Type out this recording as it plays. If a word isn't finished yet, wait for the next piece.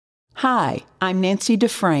Hi, I'm Nancy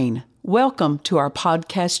Dufresne. Welcome to our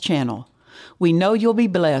podcast channel. We know you'll be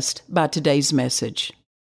blessed by today's message.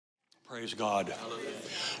 Praise God.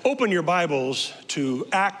 Open your Bibles to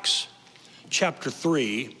Acts chapter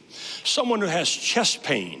 3. Someone who has chest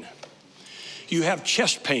pain. You have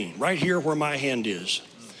chest pain right here where my hand is.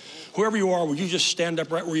 Whoever you are, would you just stand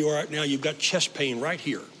up right where you are right now? You've got chest pain right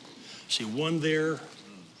here. See one there.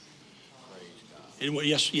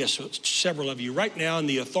 Yes, several of you. Right now in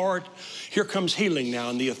the authority, here comes healing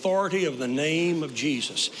now in the authority of the name of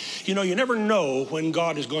Jesus. You know, you never know when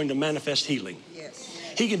God is going to manifest healing.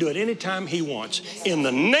 Yes. He can do it anytime he wants. In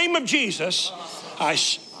the name of Jesus,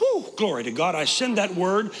 glory to God, I send that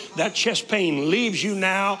word. That chest pain leaves you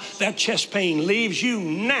now. That chest pain leaves you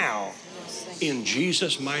now. In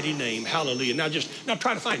Jesus' mighty name. Hallelujah. Now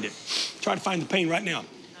try to find it. Try to find the pain right now.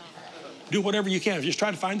 Do whatever you can. Just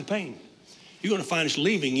try to find the pain. You're going to find it's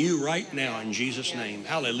leaving you right now in Jesus' name.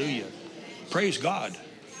 Hallelujah. Praise God.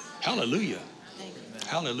 Hallelujah.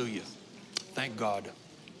 Hallelujah. Thank God.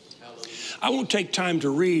 I won't take time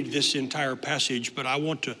to read this entire passage, but I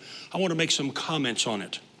want to make some comments on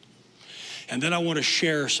it. And then I want to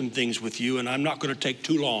share some things with you, and I'm not going to take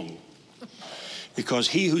too long, because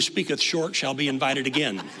he who speaketh short shall be invited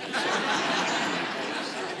again.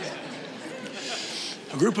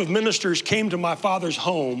 A group of ministers came to my father's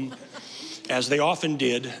home, as they often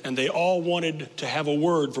did, and they all wanted to have a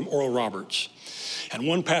word from Oral Roberts. And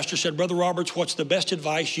one pastor said, "Brother Roberts, what's the best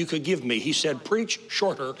advice you could give me?" He said, "Preach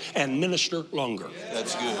shorter and minister longer."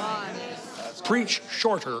 That's good. Preach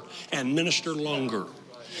shorter and minister longer.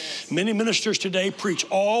 Many ministers today preach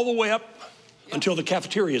all the way up until the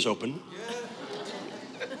cafeteria is open.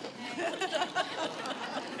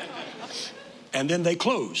 And then they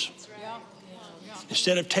close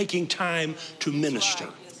instead of taking time to minister.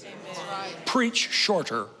 Preach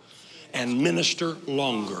shorter and minister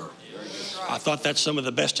longer. I thought that's some of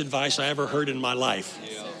the best advice I ever heard in my life.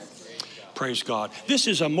 Praise God. This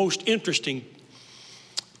is a most interesting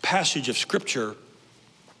passage of Scripture.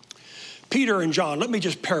 Peter and John, let me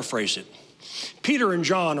just paraphrase it. Peter and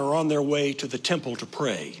John are on their way to the temple to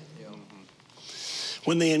pray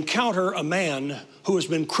when they encounter a man who has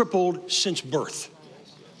been crippled since birth,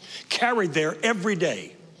 carried there every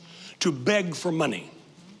day to beg for money.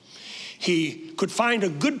 He could find a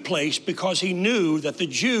good place because he knew that the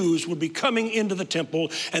Jews would be coming into the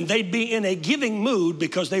temple and they'd be in a giving mood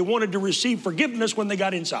because they wanted to receive forgiveness when they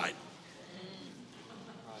got inside.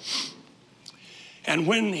 And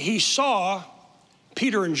when he saw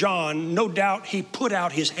Peter and John, no doubt he put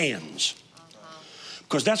out his hands,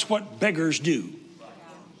 because that's what beggars do.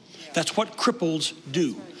 That's what cripples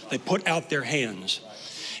do. They put out their hands.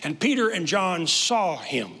 And Peter and John saw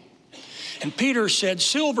him. And Peter said,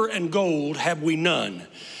 "Silver and gold have we none."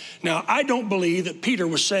 Now, I don't believe that Peter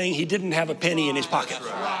was saying he didn't have a penny in his pocket.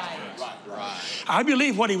 I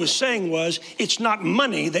believe what he was saying was, it's not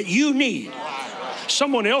money that you need.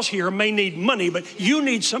 Someone else here may need money, but you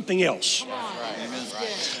need something else.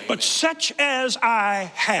 But such as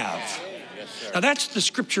I have. Now, that's the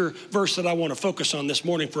scripture verse that I want to focus on this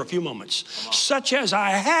morning for a few moments. Such as I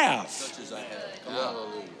have,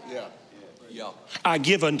 I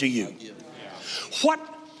give unto you. What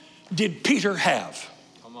did Peter have?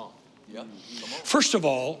 First of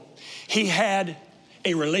all, he had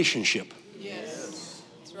a relationship. Yes.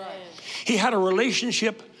 That's right. He had a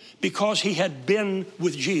relationship because he had been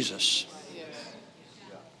with Jesus.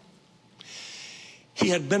 He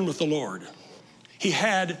had been with the Lord. He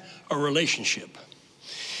had a relationship.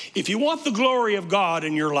 If you want the glory of God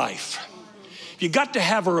in your life, you got to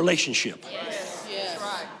have a relationship. Yes. Yes.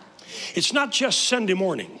 Right. It's not just Sunday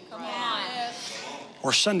morning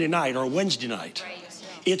or Sunday night or Wednesday night.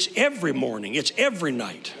 It's every morning. It's every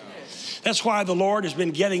night. That's why the Lord has been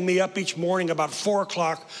getting me up each morning about 4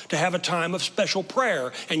 o'clock to have a time of special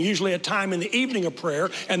prayer, and usually a time in the evening of prayer,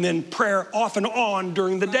 and then prayer off and on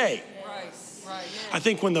during the day. I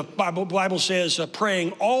think when the Bible says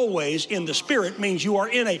praying always in the Spirit means you are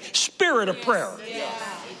in a spirit of prayer.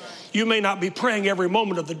 You may not be praying every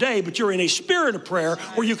moment of the day, but you're in a spirit of prayer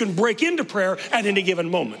where you can break into prayer at any given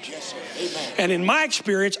moment. And in my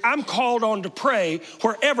experience, I'm called on to pray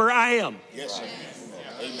wherever I am.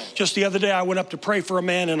 Just the other day, I went up to pray for a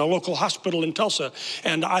man in a local hospital in Tulsa,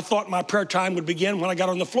 and I thought my prayer time would begin when I got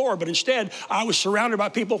on the floor, but instead, I was surrounded by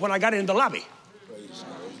people when I got into the lobby.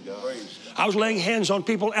 I was laying hands on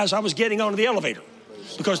people as I was getting onto the elevator,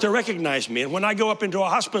 because they recognized me. And when I go up into a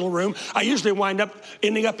hospital room, I usually wind up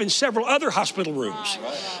ending up in several other hospital rooms,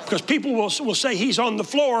 because people will say, "He's on the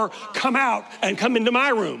floor, come out and come into my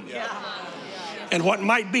room." And what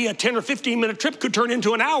might be a 10 or 15-minute trip could turn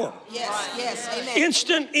into an hour. Yes, yes, amen.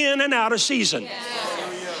 Instant in and out of season.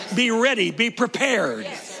 Be ready, be prepared.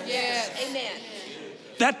 Yes, amen.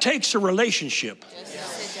 That takes a relationship.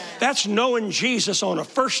 That's knowing Jesus on a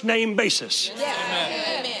first name basis.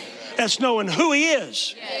 Amen. That's knowing who he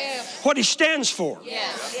is, what he stands for,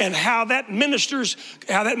 and how that ministers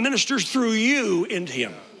through you into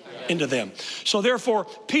him, into them. So therefore,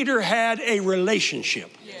 Peter had a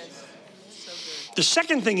relationship. The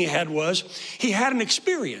second thing he had was he had an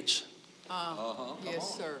experience.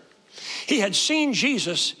 Yes, sir. He had seen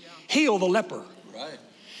Jesus heal the leper.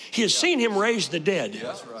 He has seen him raise the dead.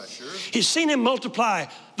 He's seen him multiply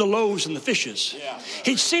the loaves and the fishes.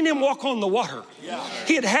 He'd seen him walk on the water.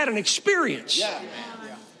 He had had an experience.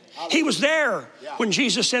 He was there when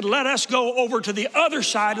Jesus said, let us go over to the other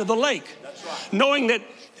side of the lake, knowing that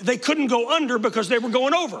they couldn't go under because they were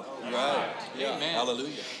going over. Hallelujah.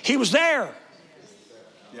 He was there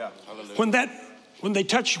when he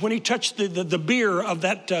touched the bier of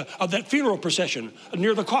that funeral procession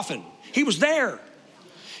near the coffin. He was there.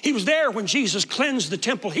 He was there when Jesus cleansed the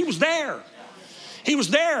temple. He was there. He was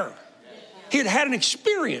there. He had had an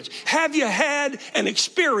experience. Have you had an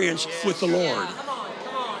experience with the Lord? Come on.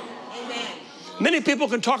 Amen. Many people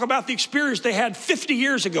can talk about the experience they had 50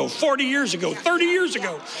 years ago, 40 years ago, 30 years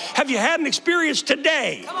ago. Have you had an experience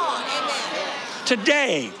today? Come on, amen.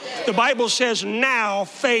 Today, the Bible says now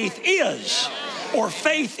faith is. Or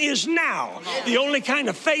faith is now. The only kind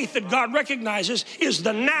of faith that God recognizes is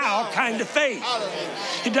the now kind of faith.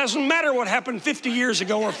 It doesn't matter what happened 50 years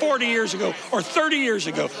ago or 40 years ago or 30 years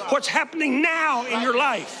ago. What's happening now in your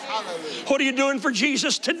life? What are you doing for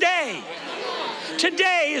Jesus today?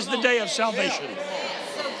 Today is the day of salvation.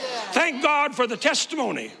 Thank God for the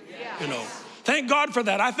testimony, Thank God for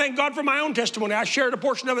that. I thank God for my own testimony. I shared a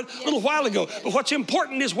portion of it a little while ago. But what's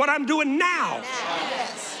important is what I'm doing now.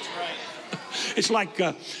 It's like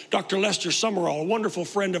Dr. Lester Summerall, a wonderful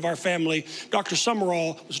friend of our family. Dr.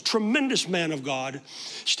 Summerall was a tremendous man of God,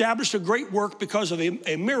 established a great work because of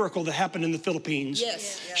a miracle that happened in the Philippines.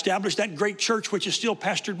 Established that great church, which is still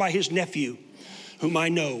pastored by his nephew, whom I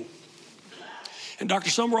know. And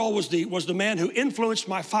Dr. Summerall was the man who influenced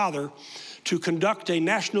my father to conduct a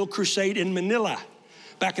national crusade in Manila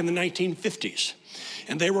back in the 1950s.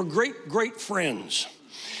 And they were great, great friends.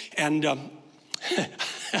 And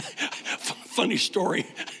funny story.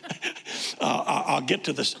 I'll get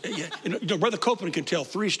to this. Brother Copeland can tell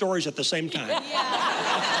 3 stories at the same time.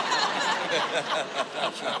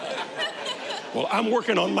 Well, I'm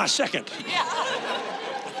working on my second.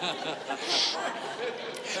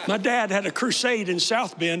 My dad had a crusade in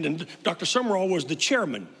South Bend, and Dr. Summerall was the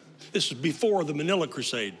chairman. This was before the Manila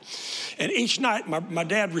Crusade. And each night, my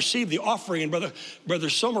dad received the offering, and Brother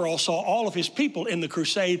Summerall saw all of his people in the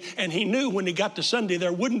crusade, and he knew when he got to Sunday,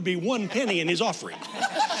 there wouldn't be 1 penny in his offering.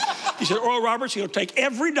 He said, Oral Roberts, he'll take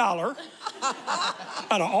every dollar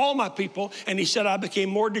out of all my people. And he said, I became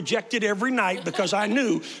more dejected every night because I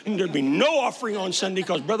knew there'd be no offering on Sunday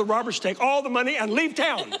because Brother Roberts take all the money and leave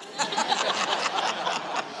town.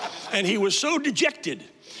 And he was so dejected.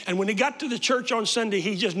 And when he got to the church on Sunday,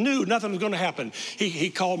 he just knew nothing was going to happen. He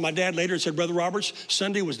called my dad later and said, Brother Roberts,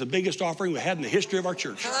 Sunday was the biggest offering we had in the history of our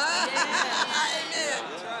church.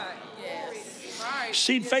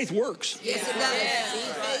 Seed faith works. Yes, it does.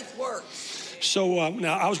 Seed faith works. So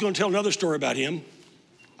now I was going to tell another story about him.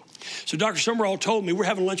 So Dr. Summerall told me, we're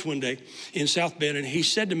having lunch one day in South Bend, and he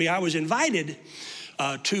said to me, I was invited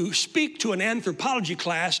to speak to an anthropology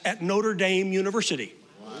class at Notre Dame University.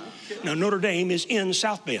 Now, Notre Dame is in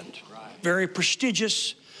South Bend. Very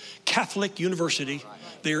prestigious Catholic university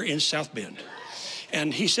there in South Bend.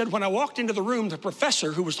 And he said, when I walked into the room, the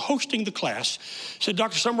professor who was hosting the class said,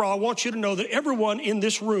 Dr. Summerall, I want you to know that everyone in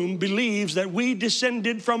this room believes that we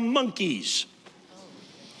descended from monkeys.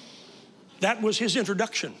 That was his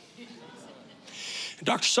introduction. And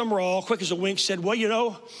Dr. Summerall, quick as a wink, said,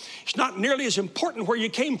 well, it's not nearly as important where you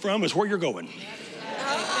came from as where you're going. Amen.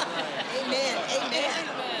 Amen.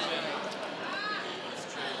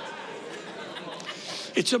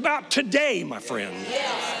 It's about today, my friend.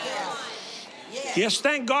 Yes,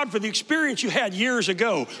 thank God for the experience you had years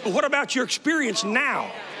ago. But what about your experience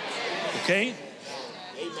now? Okay?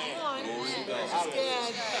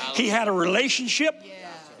 He had a relationship.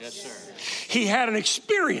 Yes, sir. He had an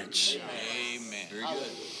experience. Amen. Very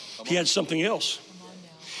good. He had something else.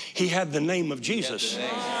 He had the name of Jesus.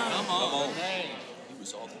 Come on.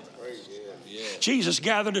 Jesus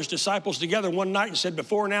gathered his disciples together one night and said,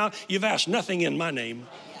 before now, you've asked nothing in my name.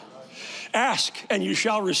 Ask and you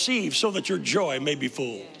shall receive so that your joy may be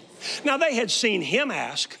full. Now, they had seen him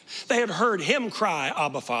ask. They had heard him cry,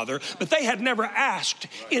 Abba, Father, but they had never asked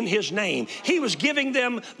in his name. He was giving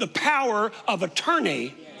them the power of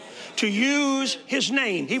attorney to use his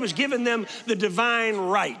name. He was giving them the divine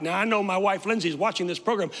right. Now, I know my wife Lindsay is watching this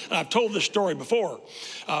program, and I've told this story before.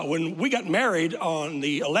 When we got married on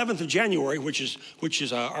the 11th of January, which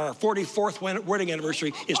is our 44th wedding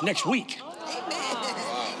anniversary, is next week.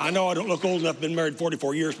 I know I don't look old enough to have been married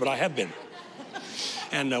 44 years, but I have been.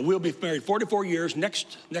 And we'll be married 44 years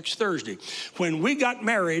next Thursday. When we got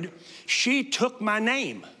married, she took my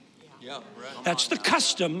name. That's the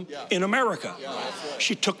custom in America.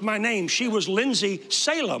 She took my name. She was Lindsay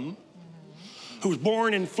Salem, who was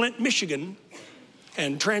born in Flint, Michigan,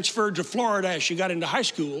 and transferred to Florida as she got into high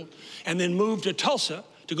school, and then moved to Tulsa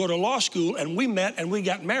to go to law school, and we met and we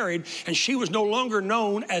got married, and she was no longer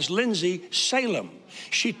known as Lindsay Salem.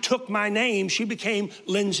 She took my name. She became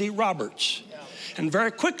Lindsay Roberts. And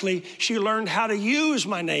very quickly, she learned how to use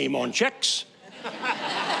my name on checks,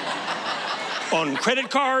 on credit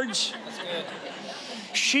cards.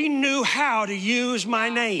 She knew how to use my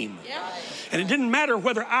name. And it didn't matter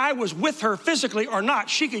whether I was with her physically or not.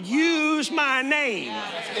 She could use my name.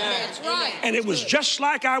 That's right. And it was just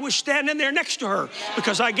like I was standing there next to her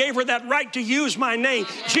because I gave her that right to use my name.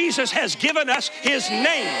 Jesus has given us his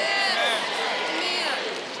name.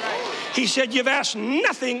 He said, you've asked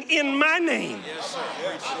nothing in my name.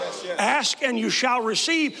 Ask and you shall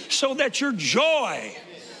receive, so that your joy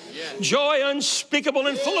unspeakable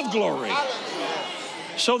and full of glory,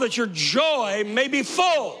 so that your joy may be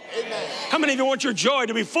full. How many of you want your joy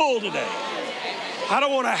to be full today? I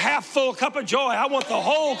don't want a half full cup of joy. I want the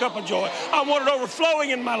whole cup of joy. I want it overflowing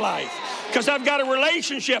in my life because I've got a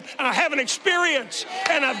relationship and I have an experience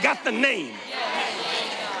and I've got the name.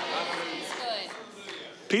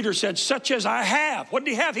 Peter said, such as I have. What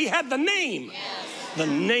did he have? He had the name. The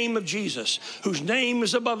name of Jesus, whose name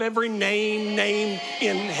is above every name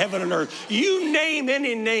in heaven and earth. You name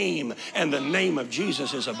any name, and the name of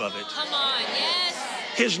Jesus is above it. Come on, yes.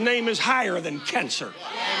 His name is higher than cancer.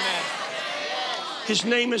 Amen. His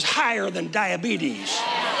name is higher than diabetes.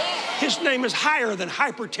 His name is higher than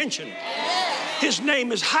hypertension. His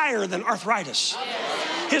name is higher than arthritis.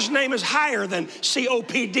 His name is higher than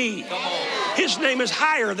COPD. His name is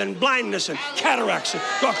higher than blindness and cataracts and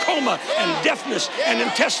glaucoma and deafness and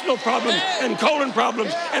intestinal problems and colon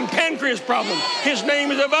problems and pancreas problems. His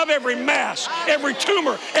name is above every mass, every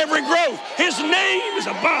tumor, every growth. His name is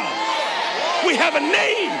above. We have a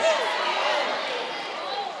name.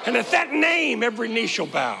 And at that name, every knee shall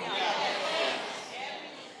bow.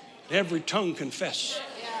 Every tongue confess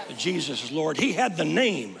that Jesus is Lord. He had the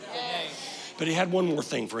name. But he had one more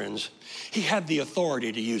thing, friends. He had the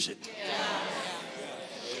authority to use it.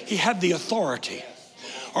 He had the authority.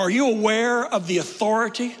 Are you aware of the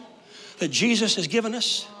authority that Jesus has given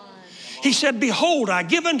us? He said, behold, I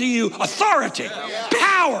give unto you authority,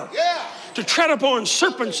 power to tread upon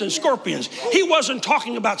serpents and scorpions. He wasn't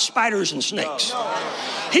talking about spiders and snakes.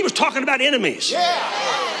 He was talking about enemies.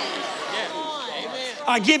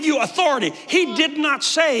 I give you authority. He did not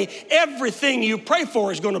say everything you pray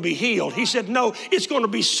for is going to be healed. He said, no, it's going to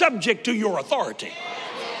be subject to your authority.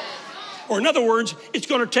 Or in other words, it's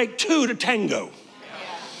going to take two to tango.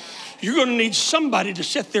 You're going to need somebody to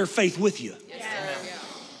set their faith with you.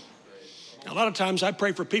 Now, a lot of times I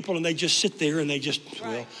pray for people and they just sit there and they just,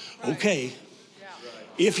 well, okay.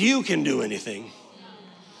 If you can do anything,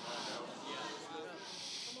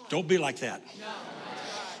 don't be like that.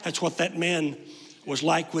 That's what that man was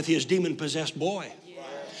like with his demon-possessed boy.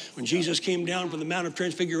 When Jesus came down from the Mount of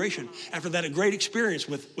Transfiguration, after that, a great experience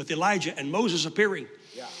with Elijah and Moses appearing.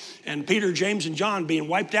 And Peter, James, and John being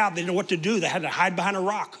wiped out, they didn't know what to do. They had to hide behind a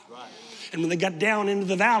rock. And when they got down into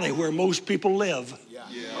the valley where most people live,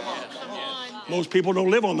 most people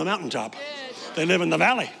don't live on the mountaintop. They live in the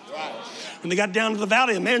valley. When they got down to the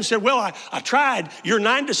valley, the man said, well, I tried. Your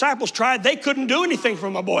 9 disciples tried. They couldn't do anything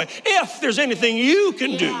for my boy. If there's anything you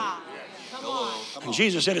can do. And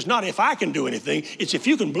Jesus said, it's not if I can do anything, it's if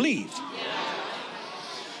you can believe.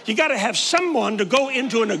 You got to have someone to go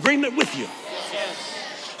into an agreement with you.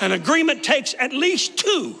 An agreement takes at least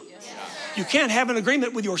 2. You can't have an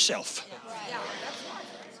agreement with yourself.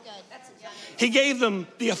 He gave them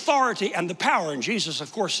the authority and the power. And Jesus,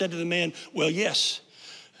 of course, said to the man, well, yes,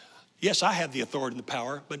 I have the authority and the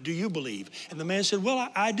power, but do you believe? And the man said, well,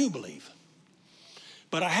 I do believe.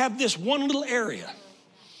 But I have this one little area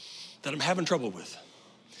that I'm having trouble with.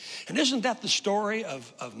 And isn't that the story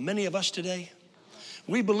of many of us today?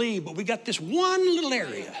 We believe, but we got this one little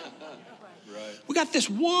area. We got this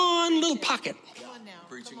one little pocket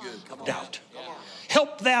of doubt.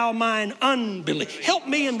 help thou mine unbelief. Help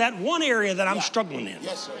me in that one area that I'm struggling in.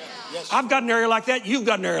 Yes, sir. Yes, sir. I've got an area like that. You've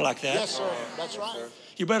got an area like that. Yes, sir. That's right.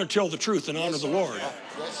 You better tell the truth and honor the Lord.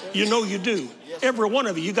 Yes, sir. You know you do. Every one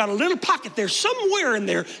of you, you got a little pocket there, somewhere in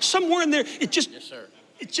there. It's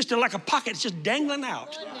just like a pocket. It's just dangling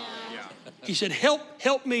out. He said,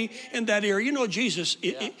 help me in that area. You know, Jesus,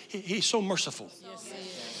 he's so merciful.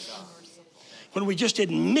 When we just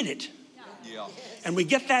admit it and we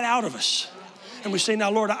get that out of us and we say, now,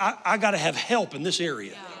 Lord, I got to have help in this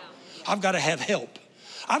area. I've got to have help.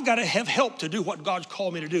 I've got to have help to do what God's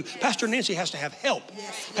called me to do. Pastor Nancy has to have help.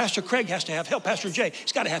 Pastor Craig has to have help. Pastor Jay,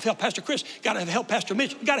 he's got to have help. Pastor Chris, got to have help. Pastor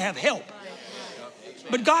Mitch, got to have help.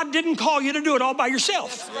 But God didn't call you to do it all by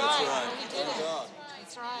yourself.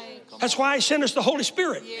 That's right. That's why he sent us the Holy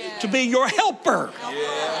Spirit to be your helper.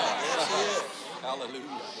 Hallelujah.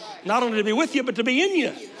 Not only to be with you, but to be in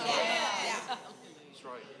you.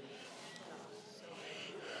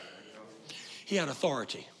 He had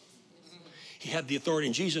authority. He had the authority,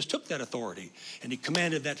 and Jesus took that authority, and he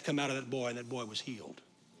commanded that to come out of that boy, and that boy was healed.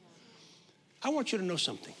 I want you to know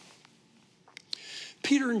something.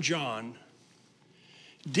 Peter and John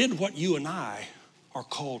did what you and I are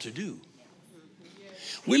called to do.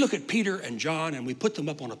 We look at Peter and John, and we put them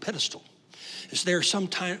up on a pedestal. Is there some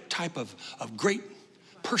type of great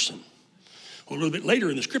person? Well, a little bit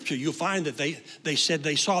later in the scripture, you'll find that they said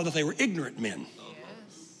they saw that they were ignorant men.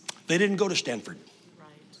 They didn't go to Stanford.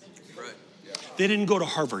 They didn't go to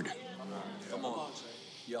Harvard. Come on.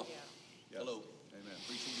 Yeah. Hello. Amen.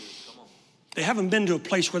 Preaching good. Come on. They haven't been to a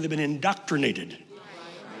place where they've been indoctrinated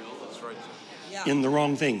That's right. in the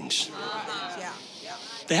wrong things.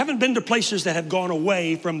 They haven't been to places that have gone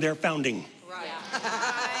away from their founding.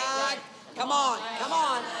 Come on. Come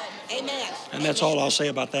on. Amen. And that's all I'll say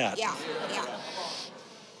about that. Yeah.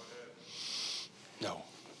 No.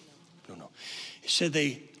 He said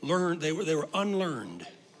they learned, they were unlearned,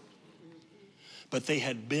 but they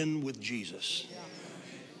had been with Jesus.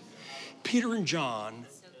 Peter and John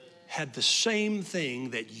had the same thing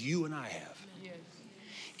that you and I have.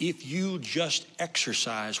 If you just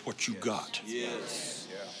exercise what you got. Yes.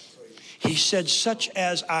 He said, such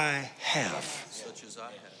as I have, Such as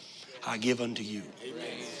I have. I give unto you.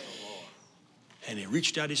 And he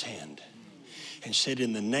reached out his hand and said,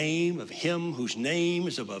 in the name of him whose name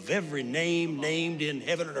is above every name named in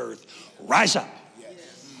heaven and earth, rise up.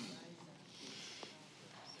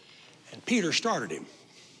 And Peter started him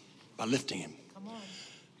by lifting him.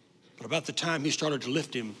 But about the time he started to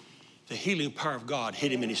lift him, the healing power of God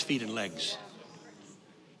hit him in his feet and legs.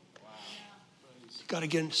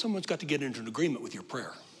 Someone's got to get into an agreement with your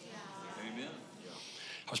prayer. Amen.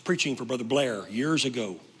 I was preaching for Brother Blair years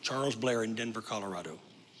ago, Charles Blair in Denver, Colorado.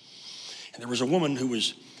 And there was a woman who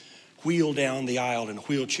was wheeled down the aisle in a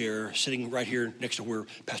wheelchair, sitting right here next to where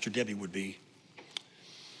Pastor Debbie would be.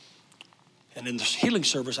 And in this healing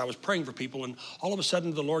service, I was praying for people, and all of a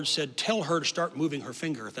sudden the Lord said, tell her to start moving her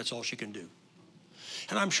finger if that's all she can do.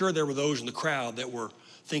 And I'm sure there were those in the crowd that were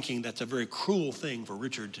thinking that's a very cruel thing for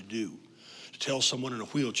Richard to do, to tell someone in a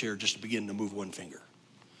wheelchair just to begin to move one finger.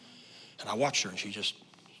 And I watched her, and she just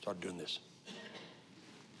started doing this.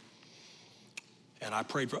 And I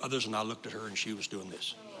prayed for others, and I looked at her, and she was doing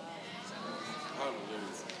this.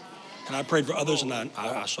 And I prayed for others, and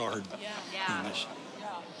I saw her doing this.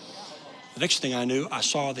 The next thing I knew, I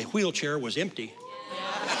saw the wheelchair was empty,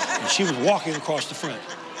 and she was walking across the front.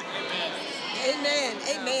 Amen.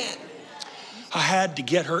 Amen. I had to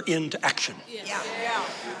get her into action. Yeah.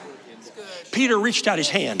 Peter reached out his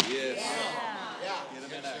hand.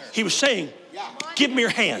 He was saying, give me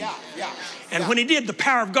your hand. And when he did, the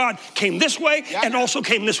power of God came this way and also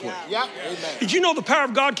came this way. Did you know the power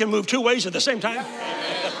of God can move two ways at the same time?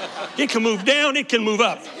 It can move down, it can move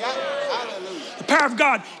up. The power of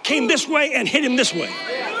God came this way and hit him this way.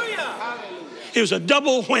 It was a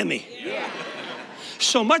double whammy.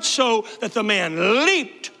 So much so that the man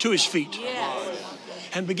leaped to his feet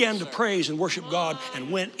and began to praise and worship God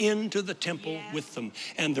and went into the temple with them.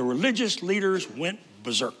 And the religious leaders went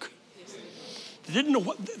berserk. They didn't know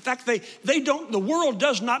what, in fact, the world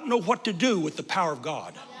does not know what to do with the power of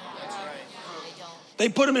God. They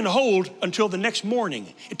put him in hold until the next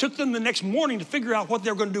morning. It took them the next morning to figure out what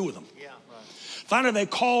they were going to do with him. Finally, they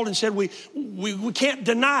called and said, we can't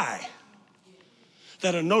deny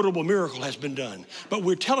that a notable miracle has been done. But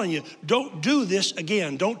we're telling you, don't do this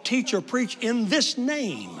again. Don't teach or preach in this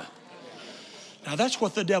name. Now, that's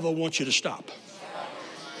what the devil wants you to stop.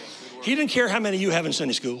 He didn't care how many you have in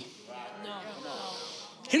Sunday school.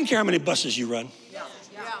 He didn't care how many buses you run.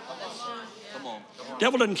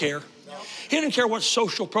 Devil doesn't care. He didn't care what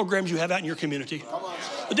social programs you have out in your community.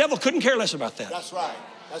 The devil couldn't care less about that. That's right.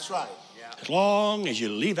 That's right. As long as you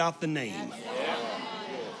leave out the name.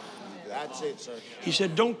 That's it, sir. He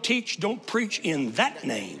said, don't teach, don't preach in that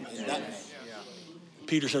name.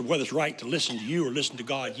 Peter said, whether it's right to listen to you or listen to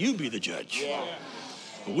God, you be the judge.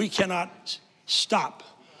 But we cannot stop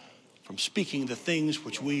from speaking the things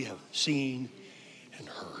which we have seen and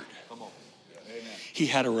heard. He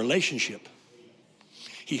had a relationship.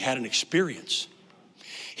 He had an experience.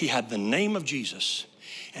 He had the name of Jesus,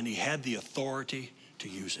 and he had the authority to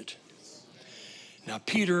use it. Now,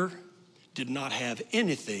 Peter did not have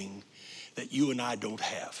anything that you and I don't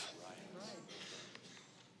have.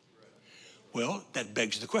 Well, that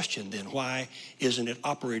begs the question then, why isn't it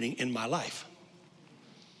operating in my life?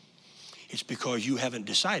 It's because you haven't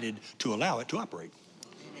decided to allow it to operate.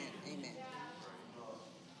 Amen.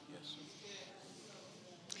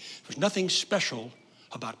 There's nothing special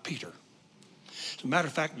about Peter. As a matter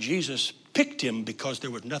of fact, Jesus picked him because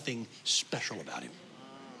there was nothing special about him.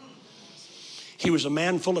 He was a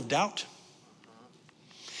man full of doubt.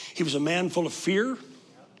 He was a man full of fear.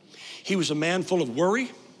 He was a man full of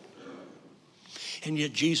worry. And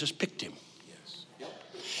yet Jesus picked him.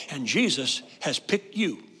 And Jesus has picked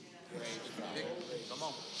you.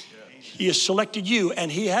 He has selected you,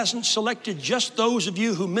 and he hasn't selected just those of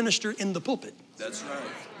you who minister in the pulpit. That's right.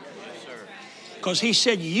 Because he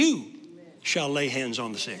said, you shall lay hands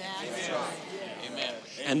on the sick. Amen.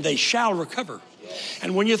 And they shall recover.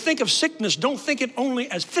 And when you think of sickness, don't think it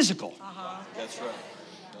only as physical. That's right.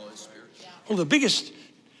 No, it's spiritual. One of the biggest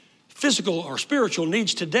physical or spiritual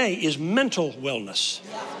needs today is mental wellness.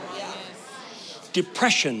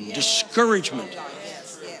 Depression, discouragement.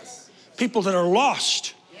 People that are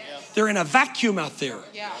lost. They're in a vacuum out there.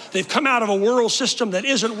 They've come out of a world system that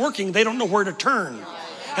isn't working. They don't know where to turn.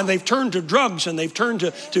 And they've turned to drugs, and they've turned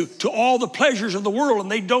to all the pleasures of the world, and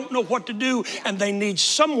they don't know what to do, and they need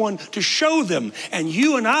someone to show them. And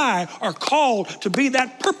you and I are called to be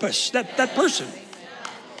that purpose, that person.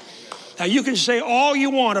 Now, you can say all you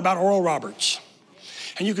want about Oral Roberts.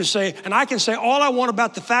 And you can say, and I can say all I want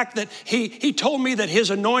about the fact that he told me that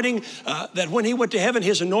his anointing, that when he went to heaven,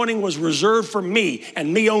 his anointing was reserved for me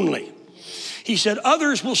and me only. He said,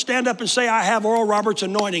 others will stand up and say, I have Oral Roberts'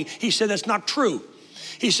 anointing. He said, that's not true.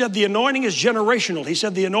 He said, the anointing is generational. He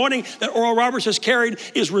said, the anointing that Oral Roberts has carried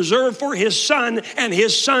is reserved for his son and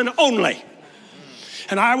his son only.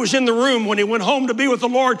 And I was in the room when he went home to be with the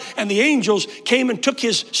Lord, and the angels came and took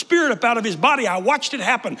his spirit up out of his body. I watched it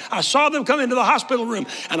happen. I saw them come into the hospital room,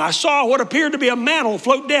 and I saw what appeared to be a mantle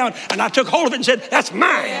float down, and I took hold of it and said, that's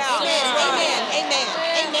mine. Amen.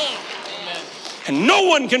 And no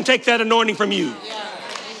one can take that anointing from you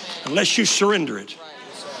unless you surrender it.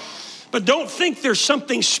 But don't think there's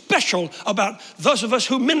something special about those of us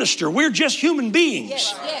who minister. We're just human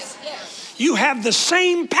beings. You have the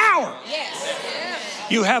same power.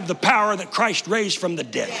 You have the power that Christ raised from the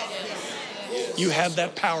dead. You have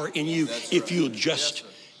that power in you if you'll just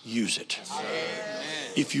use it.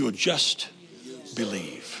 If you'll just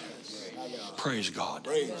believe. Praise God.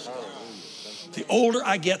 The older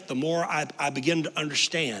I get, the more I begin to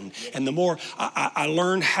understand, and the more I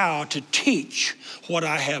learn how to teach what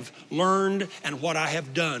I have learned and what I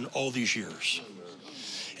have done all these years.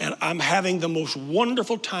 And I'm having the most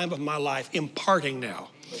wonderful time of my life imparting now.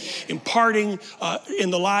 Imparting in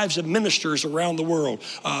the lives of ministers around the world.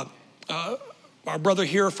 Our brother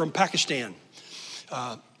here from Pakistan,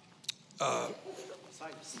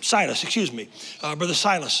 Silas, Brother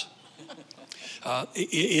Silas,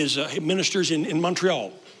 he ministers in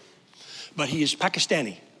Montreal, but he is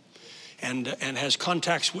Pakistani and has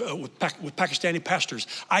contacts with Pakistani pastors.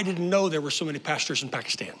 I didn't know there were so many pastors in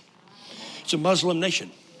Pakistan. It's a Muslim nation.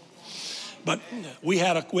 But we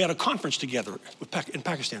had a conference together in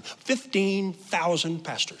Pakistan. 15,000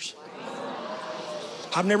 pastors.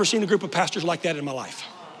 I've never seen a group of pastors like that in my life.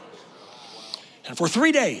 And for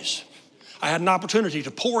 3 days, I had an opportunity to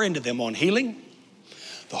pour into them on healing,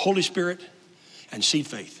 the Holy Spirit, and seed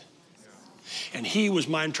faith. And he was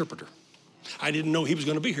my interpreter. I didn't know he was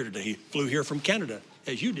going to be here today. He flew here from Canada,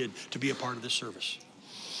 as you did, to be a part of this service.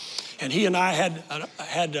 And he and I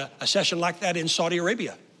had a session like that in Saudi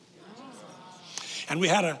Arabia. And we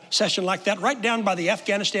had a session like that right down by the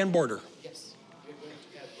Afghanistan border.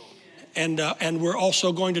 And we're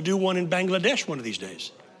also going to do one in Bangladesh one of these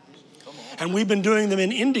days. And we've been doing them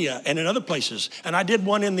in India and in other places. And I did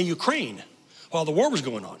one in the Ukraine while the war was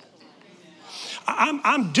going on.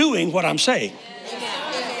 I'm doing what I'm saying.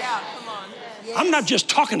 I'm not just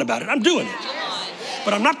talking about it, I'm doing it.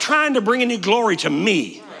 But I'm not trying to bring any glory to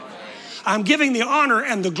me. I'm giving the honor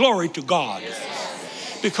and the glory to God.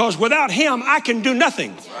 Because without him, I can do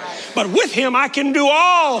nothing. But with him I can do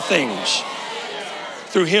all things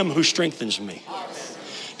through him who strengthens me.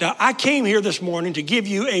 Now, I came here this morning to give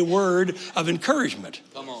you a word of encouragement.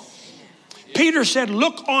 Come on. Peter said,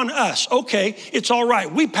 look on us. Okay, it's all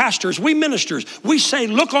right. We pastors, we ministers, we say,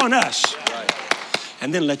 look on us. Right.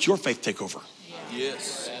 And then let your faith take over.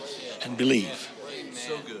 Yes. And believe.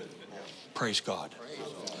 So good. Praise God.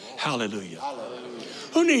 Hallelujah.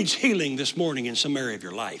 Who needs healing this morning in some area of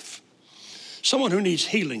your life? Someone who needs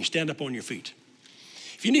healing, stand up on your feet.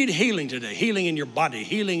 If you need healing today, healing in your body,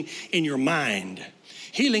 healing in your mind,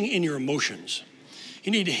 healing in your emotions,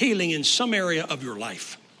 you need healing in some area of your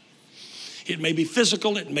life. It may be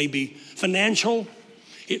physical, it may be financial,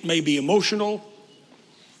 it may be emotional,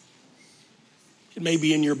 it may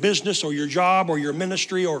be in your business or your job or your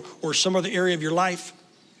ministry or some other area of your life.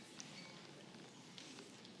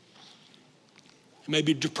 It may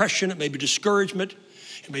be depression, it may be discouragement,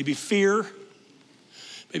 it may be fear,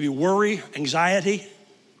 maybe worry, anxiety.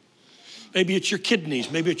 Maybe it's your kidneys,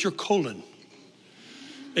 maybe it's your colon.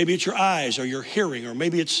 Maybe it's your eyes or your hearing, or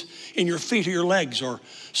maybe it's in your feet or your legs, or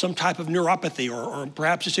some type of neuropathy, or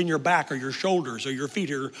perhaps it's in your back or your shoulders or your feet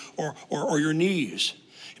or your knees.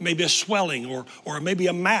 It may be a swelling or it may be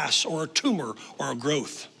a mass or a tumor or a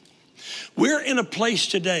growth. We're in a place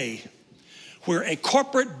today where a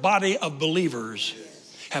corporate body of believers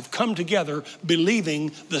have come together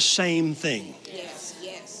believing the same thing. Yes,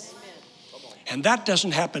 yes. And that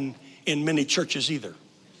doesn't happen in many churches either.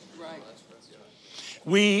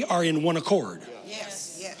 We are in one accord.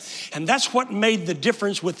 Yes, yes. And that's what made the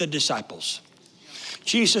difference with the disciples.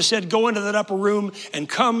 Jesus said, go into that upper room and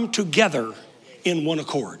come together in one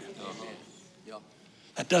accord.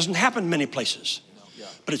 That doesn't happen many places,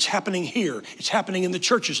 but it's happening here. It's happening in the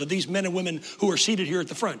churches of these men and women who are seated here at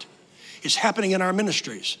the front. It's happening in our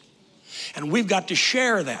ministries. And we've got to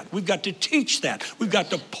share that. We've got to teach that. We've got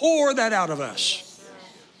to pour that out of us.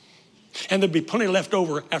 And there'll be plenty left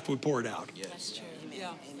over after we pour it out. That's true.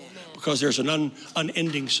 Because there's an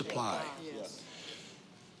unending supply.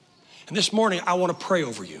 And this morning, I want to pray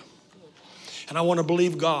over you. And I want to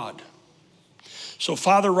believe God. So,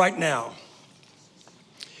 Father, right now,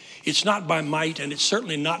 it's not by might and it's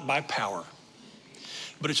certainly not by power,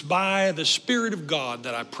 but it's by the Spirit of God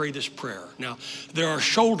that I pray this prayer. Now, there are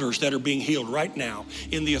shoulders that are being healed right now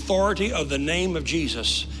in the authority of the name of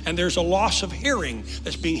Jesus. And there's a loss of hearing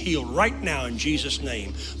that's being healed right now in Jesus'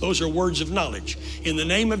 name. Those are words of knowledge. In the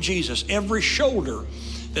name of Jesus, every shoulder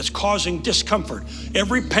that's causing discomfort,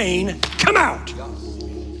 every pain, come out.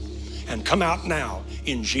 And come out now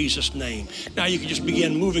in Jesus' name. Now you can just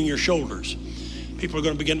begin moving your shoulders. People are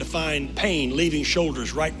going to begin to find pain leaving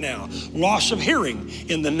shoulders right now. Loss of hearing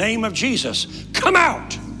in the name of Jesus. Come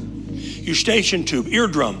out. Eustachian tube,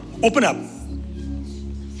 eardrum, open up.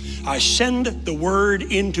 I send the word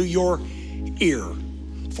into your ear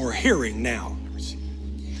for hearing now.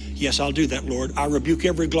 Yes, I'll do that, Lord. I rebuke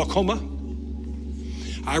every glaucoma.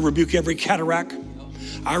 I rebuke every cataract.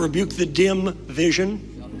 I rebuke the dim vision.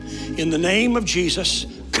 In the name of Jesus,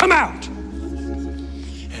 come out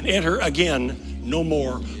and enter again. No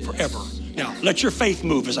more forever. Now, let your faith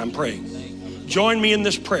move as I'm praying. Join me in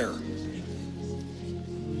this prayer.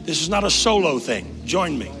 This is not a solo thing.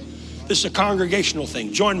 Join me. This is a congregational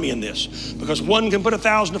thing. Join me in this. Because one can put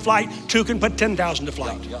 1,000 to flight, two can put 10,000 to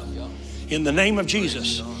flight. In the name of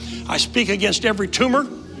Jesus, I speak against every tumor,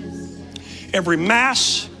 every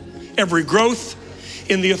mass, every growth.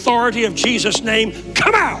 In the authority of Jesus' name,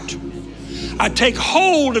 come out. I take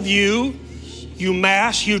hold of you. You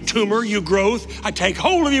mass, you tumor, you growth. I take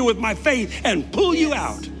hold of you with my faith and pull you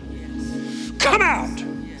out. Come out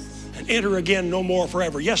and enter again no more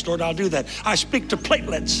forever. Yes, Lord, I'll do that. I speak to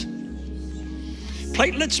platelets.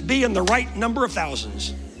 Platelets be in the right number of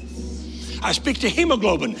thousands. I speak to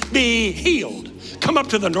hemoglobin. Be healed. Come up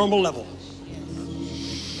to the normal level.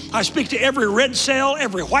 I speak to every red cell,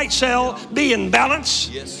 every white cell. Be in balance.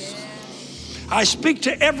 I speak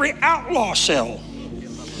to every outlaw cell.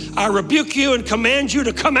 I rebuke you and command you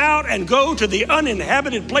to come out and go to the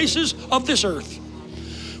uninhabited places of this earth,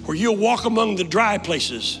 where you'll walk among the dry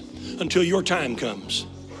places until your time comes.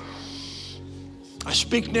 I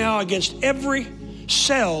speak now against every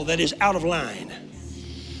cell that is out of line.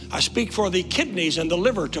 I speak for the kidneys and the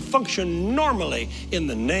liver to function normally in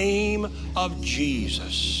the name of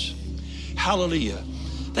Jesus. Hallelujah.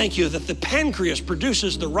 Thank you that the pancreas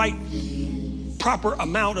produces the right proper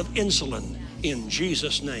amount of insulin. In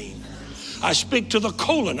Jesus' name. I speak to the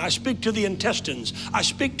colon. I speak to the intestines. I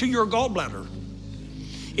speak to your gallbladder.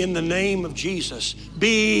 In the name of Jesus,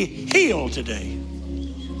 be healed today.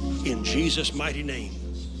 In Jesus' mighty name.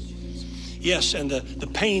 Yes, and the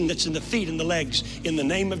pain that's in the feet and the legs. In the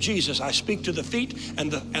name of Jesus, I speak to the feet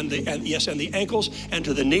and the ankles and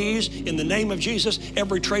to the knees. In the name of Jesus,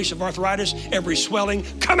 every trace of arthritis, every swelling,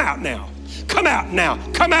 come out now. Come out now.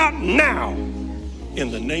 Come out now. In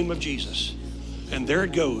the name of Jesus. And there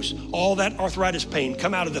it goes. All that arthritis pain,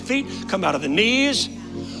 come out of the feet, come out of the knees.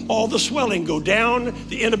 All the swelling go down.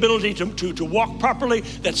 The inability to walk properly,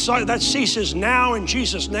 that ceases now in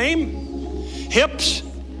Jesus' name. Hips.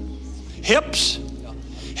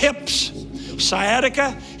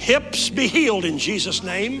 Sciatica, hips be healed in Jesus'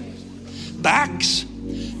 name. Backs,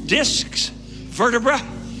 discs, vertebra,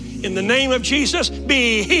 in the name of Jesus,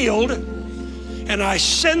 be healed. And I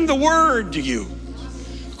send the word to you.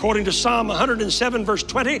 According to Psalm 107, verse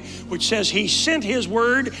 20, which says, He sent His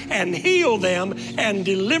word and healed them and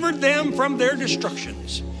delivered them from their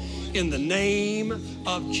destructions. In the name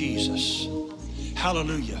of Jesus.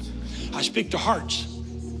 Hallelujah. I speak to hearts.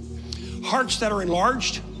 Hearts that are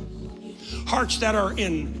enlarged. Hearts that are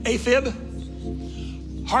in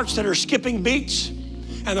AFib. Hearts that are skipping beats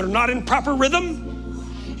and that are not in proper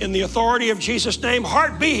rhythm. In the authority of Jesus' name,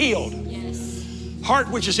 heart be healed.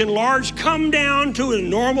 Heart which is enlarged, come down to a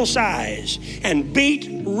normal size and beat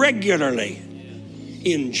regularly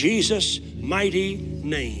in Jesus' mighty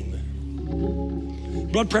name.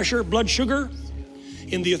 Blood pressure, blood sugar,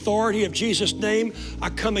 in the authority of Jesus' name,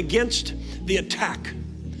 I come against the attack.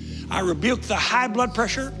 I rebuke the high blood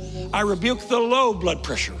pressure. I rebuke the low blood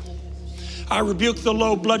pressure. I rebuke the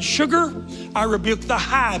low blood sugar. I rebuke the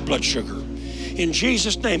high blood sugar. In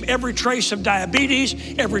Jesus' name, every trace of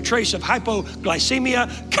diabetes, every trace of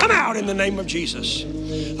hypoglycemia, come out in the name of Jesus.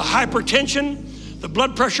 The hypertension, the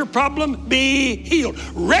blood pressure problem, be healed.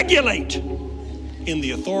 Regulate in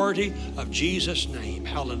the authority of Jesus' name.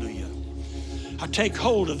 Hallelujah. I take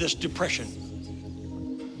hold of this depression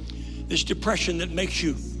that makes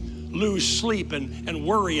you lose sleep and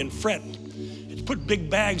worry and fret. Put big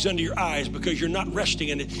bags under your eyes because you're not resting,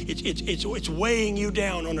 and it's weighing you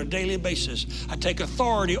down on a daily basis. I take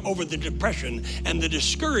authority over the depression and the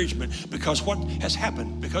discouragement because of what has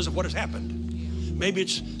happened. Maybe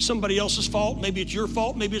it's somebody else's fault, maybe it's your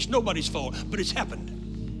fault, maybe it's nobody's fault, but it's happened.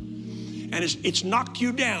 And it's knocked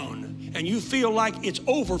you down, and you feel like it's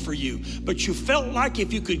over for you, but you felt like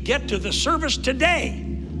if you could get to the service today,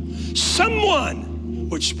 someone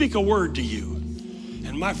would speak a word to you.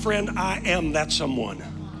 And my friend, I am that someone.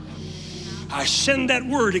 I send that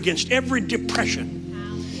word against every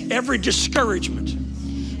depression, every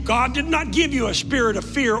discouragement. God did not give you a spirit of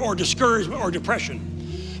fear or discouragement or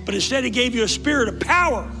depression, but instead He gave you a spirit of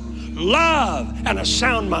power, love, and a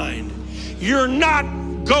sound mind. You're not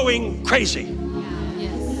going crazy.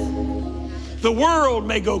 The world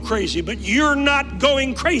may go crazy, but you're not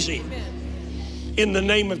going crazy. In the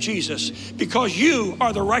name of Jesus, because you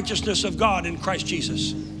are the righteousness of God in Christ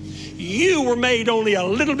Jesus. You were made only a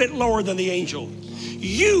little bit lower than the angel.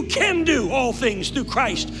 You can do all things through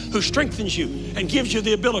Christ who strengthens you and gives you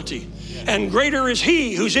the ability. And greater is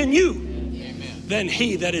He who's in you than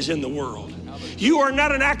he that is in the world. You are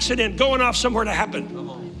not an accident going off somewhere to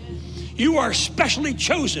happen. You are specially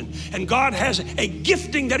chosen, and God has a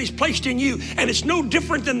gifting that He's placed in you, and it's no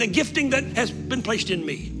different than the gifting that has been placed in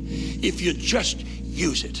me. If you just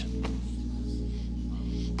use it.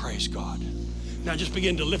 Praise God. Now just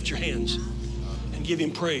begin to lift your hands and give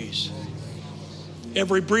Him praise.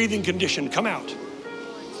 Every breathing condition, come out.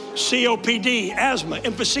 COPD, asthma,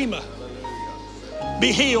 emphysema,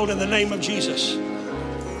 be healed in the name of Jesus.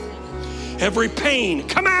 Every pain,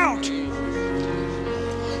 come out.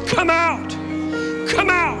 Come out. Come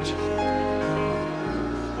out.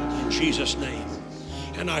 In Jesus' name.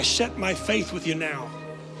 And I set my faith with you now.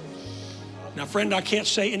 Now, friend, I can't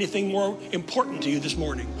say anything more important to you this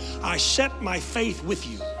morning. I set my faith with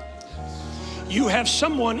you. You have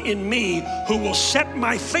someone in me who will set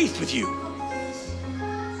my faith with you.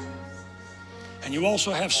 And you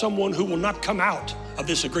also have someone who will not come out of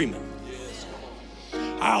this agreement.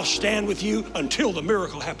 I'll stand with you until the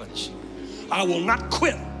miracle happens. I will not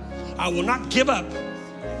quit. I will not give up.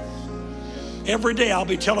 Every day I'll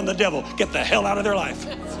be telling the devil, get the hell out of their life.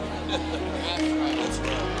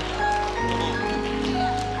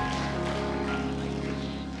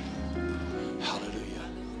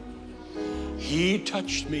 He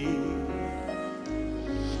touched me.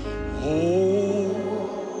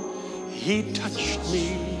 Oh, He touched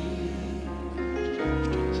me.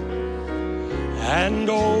 And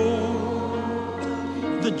oh,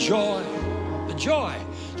 the joy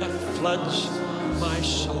that floods my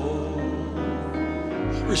soul.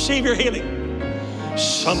 Receive your healing.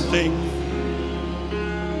 Something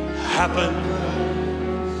happened,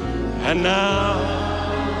 and now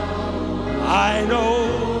I know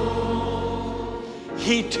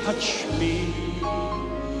He touched me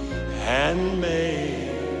and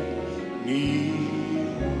made me.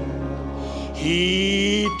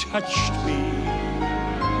 He touched me.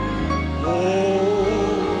 Oh,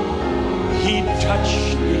 He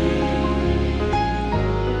touched me.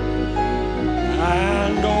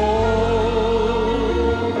 And oh,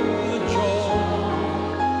 the joy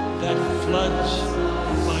that floods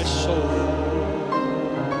my soul.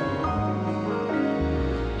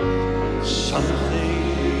 Something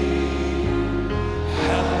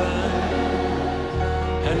happened,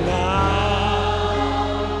 and now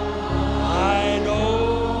I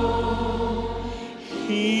know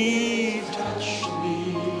He touched me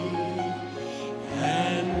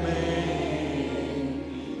and made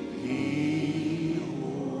me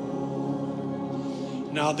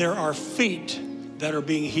whole. Now there are feet that are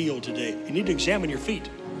being healed today. You need to examine your feet.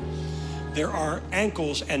 There are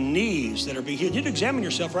ankles and knees that are being healed. You need to examine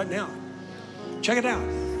yourself right now. Check it out.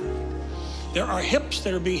 There are hips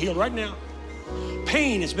that are being healed right now.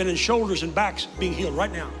 Pain has been in shoulders and backs being healed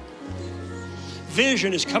right now.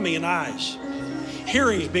 Vision is coming in eyes.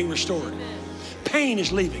 Hearing is being restored. Pain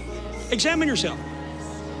is leaving. Examine yourself.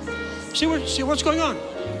 See what's going on.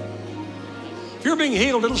 If you're being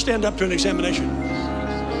healed, it'll stand up to an examination.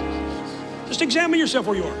 Just examine yourself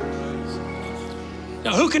where you are.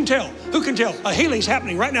 Now, who can tell? Who can tell? A healing's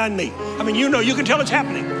happening right now in me. I mean, you know, you can tell it's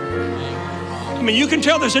happening. I mean, you can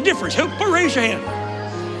tell there's a difference. Raise your hand.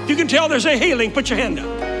 If you can tell there's a healing, put your hand up.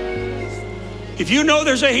 If you know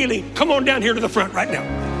there's a healing, come on down here to the front right now.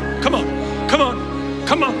 Come on, come on,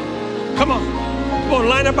 come on, come on. Come on,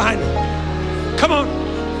 line up behind me. Come on.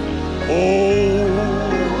 Oh,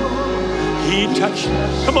 He touched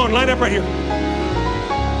me. Come on, line up right here.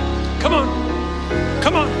 Come on,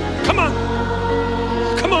 come on, come on,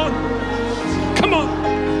 come on, come on.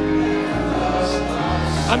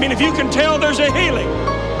 I mean, if you can tell there's a healing,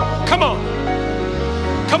 come on.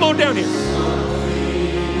 Come on down here.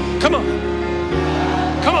 Come on.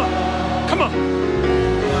 Come on. Come on.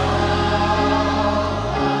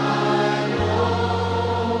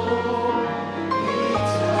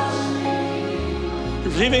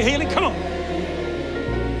 You're receiving healing? Come on.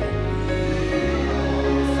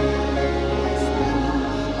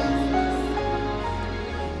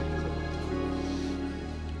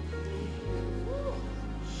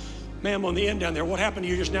 Ma'am, on the end down there, what happened to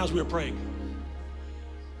you just now as we were praying?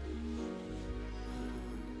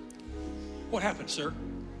 What happened, sir?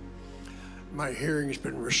 My hearing's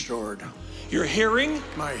been restored. Your hearing?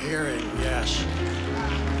 My hearing, yes.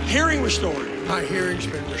 Hearing restored. My hearing's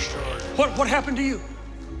been restored. What happened to you?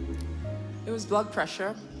 It was blood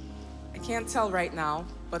pressure. I can't tell right now,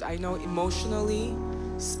 but I know emotionally,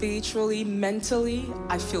 spiritually, mentally,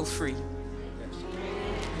 I feel free.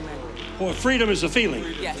 Well, freedom is a feeling.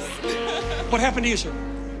 Yes. What happened to you, sir?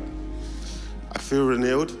 I feel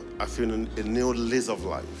renewed. I feel a new lease of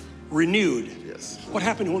life. Renewed? Yes. What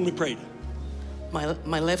happened when we prayed?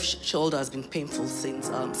 My left shoulder has been painful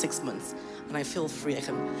since 6 months, and I feel free.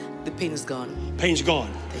 The pain is gone. Pain's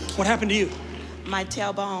gone. What happened to you? My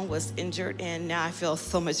tailbone was injured, and now I feel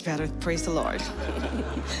so much better. Praise the Lord.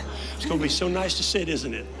 It's going to be so nice to sit,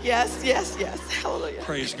 isn't it? Yes, yes, yes. Hallelujah.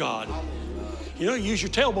 Praise God. You know, you use your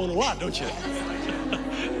tailbone a lot, don't you?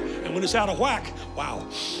 And when it's out of whack, wow.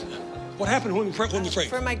 What happened when we prayed?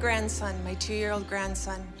 For my grandson, my 2-year-old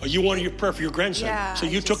grandson. Oh, you wanted your prayer for your grandson? Yeah. So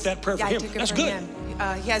you took that prayer for him? I took it That's for good. him.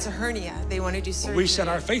 He has a hernia. They want to do surgery. We set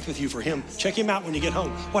our faith with you for him. Check him out when you get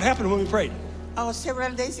home. What happened when we prayed? Oh,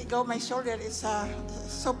 several days ago, my shoulder is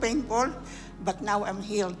so painful, but now I'm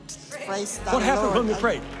healed. Praise the Lord. What happened when we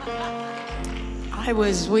prayed? I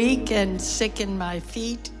was weak and sick in my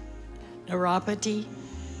feet, neuropathy,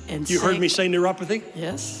 and You heard me say neuropathy?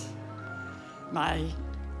 Yes. My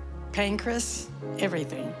pancreas,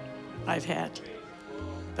 everything I've had.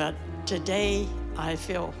 But today I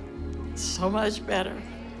feel so much better.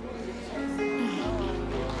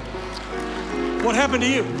 What happened to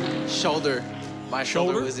you? Shoulder. My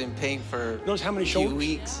shoulder was in pain for Notice how many a few shoulders?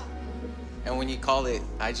 weeks. And when you call it,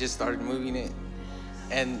 I just started moving it.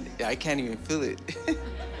 And I can't even feel it.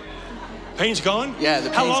 Pain's gone? Yeah, the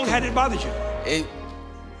How pain's long gone. had it bothered you?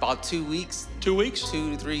 About 2 weeks. 2 weeks?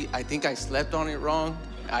 2 to 3. I think I slept on it wrong.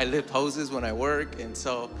 I lift hoses when I work, and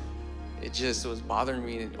so it just was bothering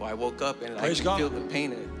me. And I woke up and Praise I could God. feel the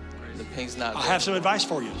pain. And the pain's not I there. have some advice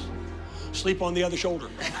for you. Sleep on the other shoulder.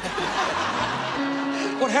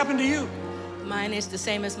 What happened to you? Mine is the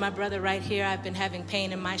same as my brother right here. I've been having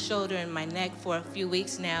pain in my shoulder and my neck for a few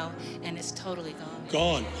weeks now, and it's totally gone.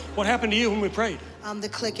 Gone. What happened to you when we prayed? The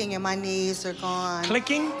clicking in my knees are gone.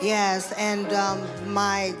 Clicking? Yes, and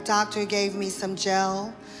my doctor gave me some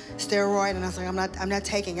gel, steroid, and I was like, I'm not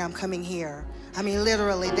taking it, I'm coming here. I mean,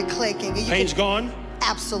 literally, the clicking. Pain's gone?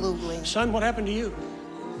 Absolutely. Son, what happened to you?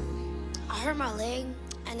 I hurt my leg,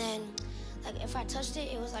 and then like if I touched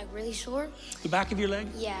it, it was like really sore. The back of your leg?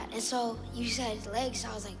 Yeah, and so you said legs, so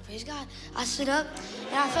I was like, praise God. I stood up,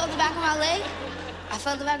 and I felt the back of my leg. I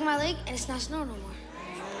felt the back of my leg, and it's not sore no more.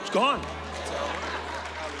 It's gone.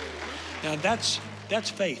 Now that's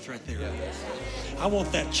faith right there. I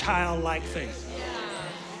want that childlike faith.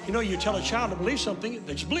 You know, you tell a child to believe something,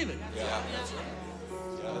 they just believe it. Yeah,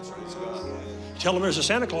 that's right. You tell them there's a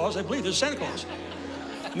Santa Claus, they believe there's a Santa Claus.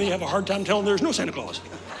 And then you have a hard time telling them there's no Santa Claus.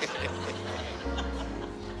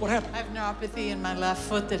 What happened? I have neuropathy in my left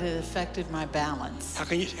foot that has affected my balance. How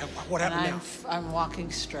can you, what happened now? I'm walking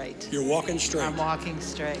straight. You're walking straight. I'm walking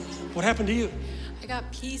straight. What happened to you? I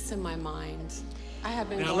got peace in my mind. I have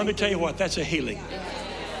been. Now let me tell you what, that's a healing.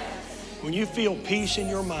 When you feel peace in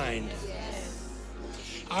your mind,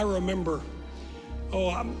 I remember,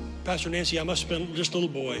 Pastor Nancy, I must have been just a little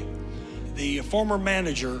boy. The former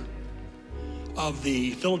manager of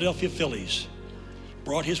the Philadelphia Phillies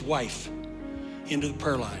brought his wife into the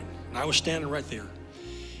prayer line. And I was standing right there.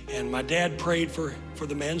 And my dad prayed for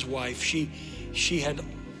the man's wife. She'd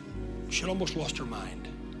almost lost her mind.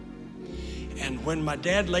 And when my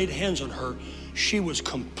dad laid hands on her, she was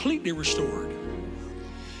completely restored.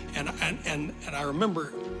 And I remember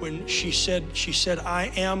when she said,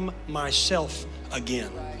 I am myself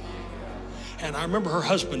again. And I remember her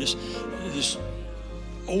husband, this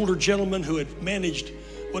older gentleman who had managed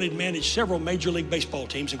several Major League Baseball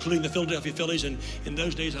teams, including the Philadelphia Phillies, and in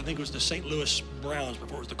those days, I think it was the St. Louis Browns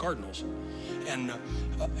before it was the Cardinals. And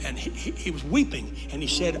he was weeping, and he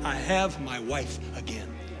said, I have my wife again.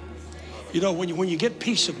 You know, when you get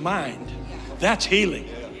peace of mind, that's healing.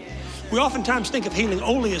 We oftentimes think of healing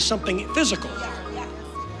only as something physical.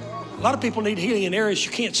 A lot of people need healing in areas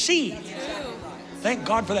you can't see. Thank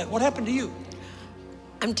God for that. What happened to you?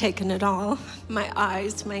 I'm taking it all. My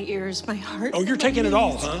eyes, my ears, my heart. Oh, you're taking it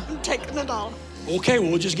all, huh? I'm taking it all. Okay, well,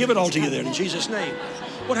 we'll just give it all to you then in Jesus' name.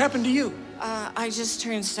 What happened to you? I just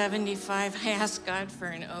turned 75. I asked God for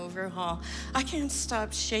an overhaul. I can't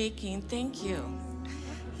stop shaking. Thank you.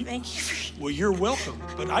 Thank you. Well, you're welcome,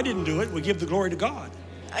 but I didn't do it. We give the glory to God.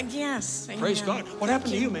 Yes. Praise God. What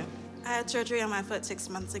happened to you, man? I had surgery on my foot 6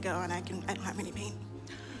 months ago, and I don't have any pain.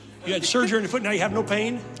 You had surgery on your foot, now you have no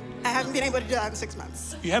pain? I haven't been able to do that in 6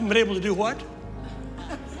 months. You haven't been able to do what?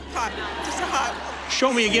 Hot. Just a hot.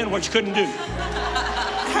 Show me again what you couldn't do.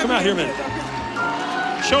 Come out here a minute.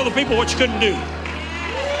 Show the people what you couldn't do.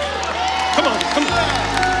 Come on, come on.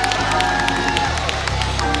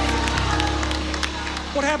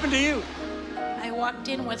 What happened to you? I walked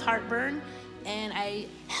in with heartburn, and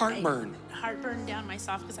Heartburn down my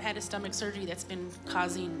esophagus. I had a stomach surgery that's been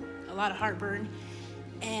causing a lot of heartburn.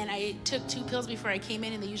 And I took 2 pills before I came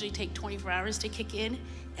in, and they usually take 24 hours to kick in.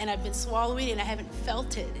 And I've been swallowing it, and I haven't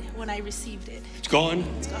felt it when I received it. It's gone?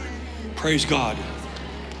 It's gone. Praise God.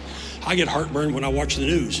 I get heartburn when I watch the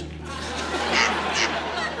news.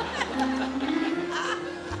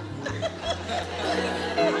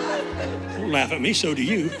 Don't laugh at me, so do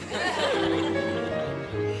you.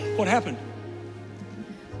 What happened?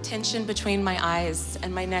 Tension between my eyes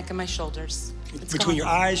and my neck and my shoulders. Between your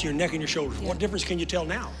eyes, your neck, and your shoulders. Yeah. What difference can you tell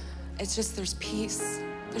now? It's just there's peace.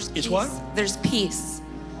 There's peace. It's what? There's peace.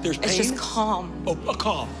 There's pain? It's just calm. Oh, a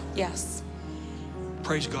calm. Yes.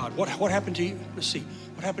 Praise God. What happened to you? Let's see.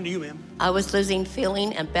 What happened to you, ma'am? I was losing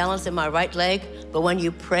feeling and balance in my right leg, but when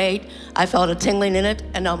you prayed, I felt a tingling in it,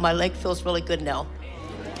 and now my leg feels really good now.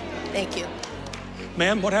 Thank you.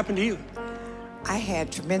 Ma'am, what happened to you? I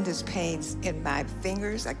had tremendous pains in my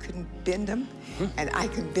fingers. I couldn't bend them, and I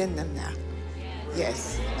can bend them now.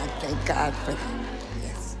 Yes, I thank God for that.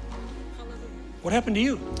 Yes. What happened to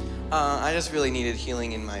you? I just really needed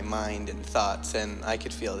healing in my mind and thoughts, and I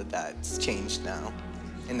could feel that that's changed now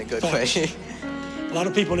in a good way. A lot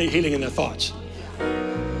of people need healing in their thoughts.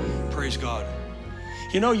 Praise God.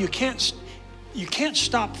 You know, you can't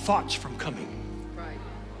stop thoughts from coming. Right.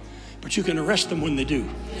 But you can arrest them when they do.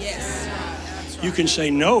 Yes. You can say,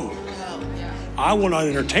 no, I will not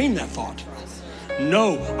entertain that thought.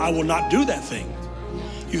 No, I will not do that thing.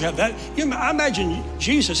 You have that. I imagine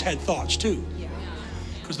Jesus had thoughts too.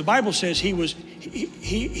 Because the Bible says he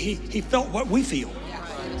felt what we feel.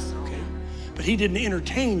 Okay? But he didn't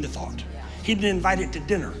entertain the thought. He didn't invite it to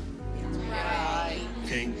dinner.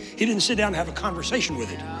 Okay? He didn't sit down and have a conversation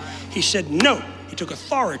with it. He said no. He took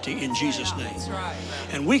authority in Jesus' name.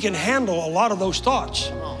 And we can handle a lot of those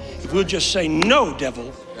thoughts if we'll just say, no,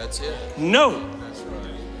 devil. That's it. No.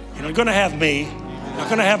 You're not going to have me. You're not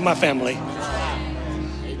going to have my family.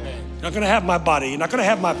 You're not going to have my body. You're not going to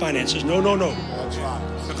have my finances. No, no, no. You're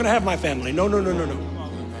not going to have my family. No, no, no, no, no.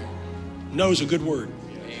 No is a good word.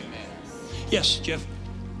 Yes, Jeff?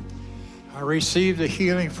 I received the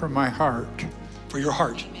healing for my heart. For your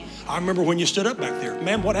heart. I remember when you stood up back there.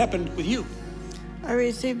 Ma'am, what happened with you? I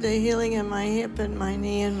received the healing in my hip and my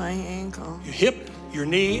knee and my ankle. Your hip, your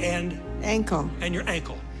knee, and? Ankle. And your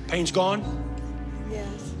ankle. Pain's gone? Yes.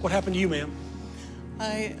 What happened to you, ma'am?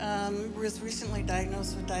 I was recently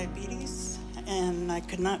diagnosed with diabetes, and I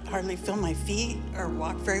could not hardly feel my feet or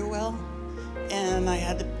walk very well. And I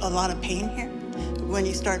had a lot of pain here. When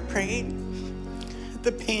you start praying,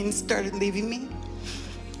 the pain started leaving me,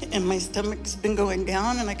 and my stomach's been going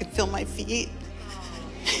down, and I could feel my feet.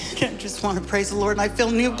 I just want to praise the Lord, and I feel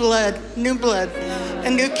new blood,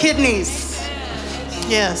 and new kidneys.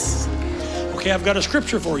 Yes. Okay, I've got a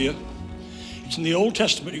scripture for you. It's in the Old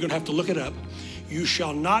Testament. You're going to have to look it up. You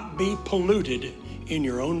shall not be polluted in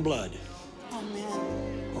your own blood.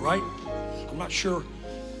 Amen. All right? I'm not sure.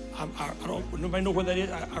 I don't. Nobody know where that is.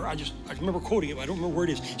 I remember quoting it, but I don't remember where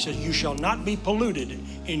it is. It says, "You shall not be polluted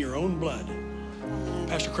in your own blood."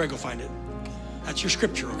 Pastor Craig will find it. That's your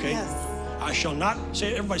scripture, okay? Yes. I shall not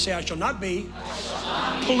say. Everybody say, "I shall not be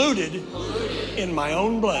polluted in my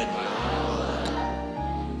own blood."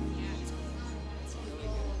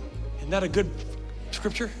 Isn't that a good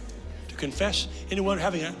scripture to confess? Anyone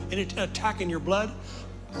having any attack in your blood?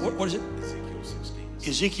 What is it?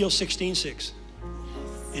 Ezekiel 16:6.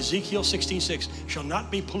 Ezekiel 16:6 shall not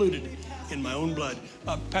be polluted in my own blood.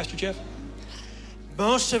 Pastor Jeff?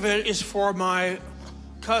 Most of it is for my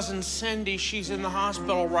cousin Cindy. She's in the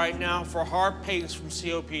hospital right now for heart pains from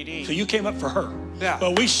COPD. So you came up for her. Yeah.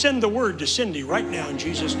 Well, we send the word to Cindy right now in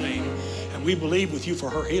Jesus' name, and we believe with you for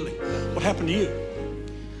her healing. What happened to you?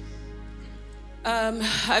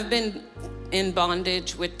 I've been in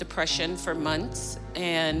bondage with depression for months,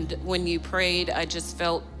 and when you prayed, I just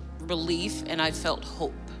felt relief and I felt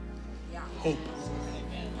hope. Hope.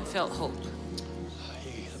 I felt hope.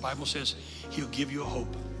 The Bible says he'll give you a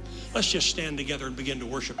hope. Let's just stand together and begin to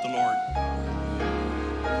worship the Lord.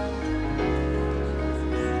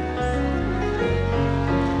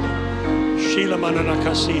 Shila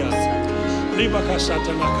mananakasia,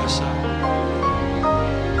 ribakasatanakasa.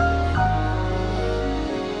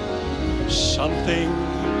 Something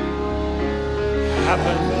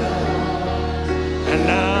happened, and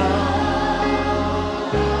now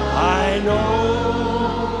I know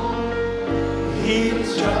He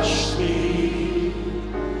touched me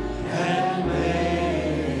and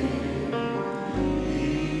made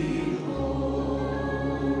me whole.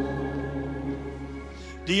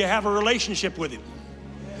 Do you have a relationship with Him?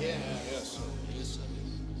 Yes.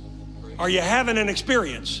 Are you having an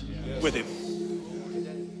experience with Him?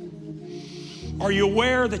 Are you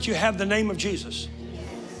aware that you have the name of Jesus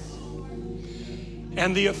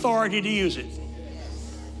and the authority to use it?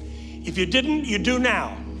 If you didn't, you do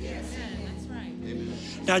now.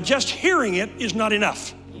 Now, just hearing it is not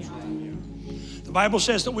enough. The Bible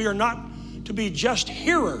says that we are not to be just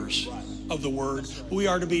hearers of the word, but we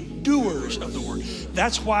are to be doers of the word.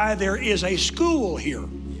 That's why there is a school here,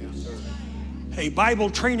 a Bible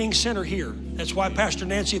training center here. That's why Pastor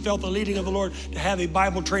Nancy felt the leading of the Lord to have a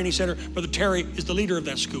Bible training center. Brother Terry is the leader of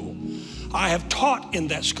that school. I have taught in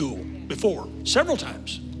that school before, several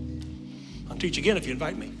times. I'll teach again if you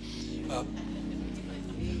invite me.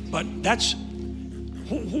 But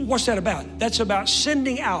what's that about? That's about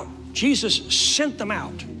sending out. Jesus sent them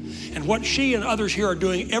out. And what she and others here are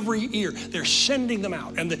doing every year, they're sending them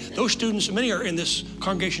out. And those students, many are in this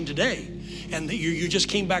congregation today. And you just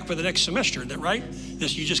came back for the next semester, is that right?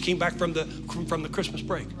 You just came back from the Christmas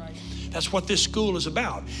break. Right. That's what this school is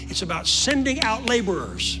about. It's about sending out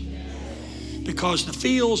laborers because the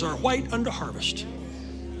fields are white unto harvest.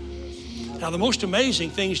 Now, the most amazing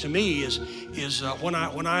things to me is when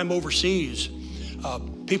I'm overseas,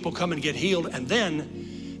 people come and get healed, and then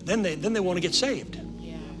they want to get saved.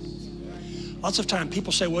 Lots of times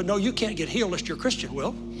people say, well, no, you can't get healed unless you're a Christian.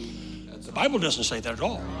 Well, the Bible doesn't say that at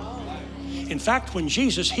all. In fact, when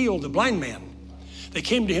Jesus healed the blind man, they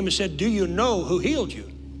came to him and said, do you know who healed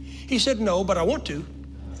you? He said, no, but I want to.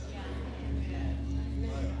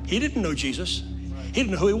 He didn't know Jesus. He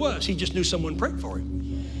didn't know who he was. He just knew someone prayed for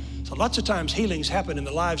him. So lots of times healings happen in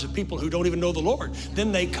the lives of people who don't even know the Lord.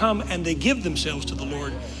 Then they come and they give themselves to the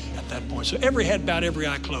Lord at that point. So every head bowed, every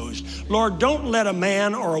eye closed. Lord, don't let a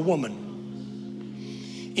man or a woman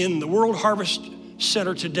in the World Harvest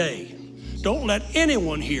Center today, don't let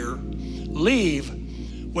anyone here leave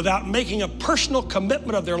without making a personal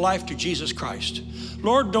commitment of their life to Jesus Christ.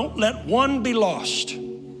 Lord, don't let one be lost.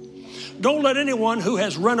 Don't let anyone who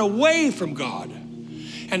has run away from God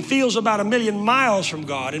and feels about 1,000,000 miles from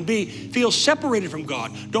God and feels separated from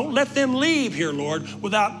God, don't let them leave here, Lord,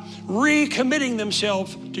 without recommitting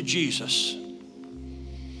themselves to Jesus.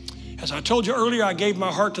 As I told you earlier, I gave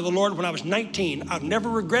my heart to the Lord when I was 19. I've never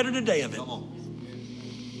regretted a day of it.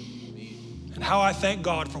 And how I thank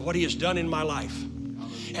God for what He has done in my life.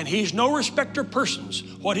 And He's no respecter of persons.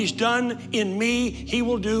 What He's done in me, He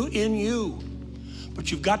will do in you. But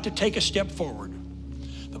you've got to take a step forward.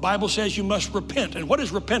 The Bible says you must repent. And what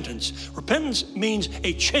is repentance? Repentance means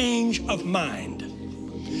a change of mind.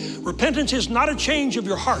 Repentance is not a change of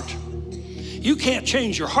your heart. You can't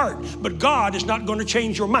change your heart, but God is not going to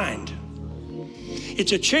change your mind.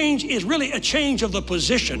 It's really a change of the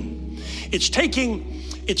position. It's taking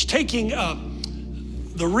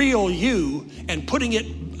the real you and putting it,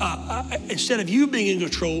 instead of you being in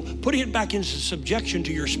control, putting it back into subjection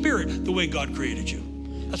to your spirit the way God created you.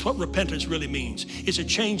 That's what repentance really means. It's a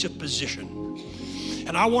change of position.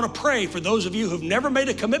 And I want to pray for those of you who've never made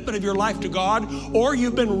a commitment of your life to God, or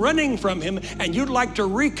you've been running from Him and you'd like to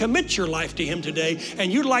recommit your life to Him today,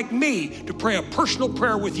 and you'd like me to pray a personal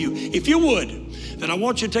prayer with you. If you would, then I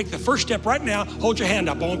want you to take the first step right now. Hold your hand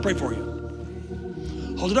up. I want to pray for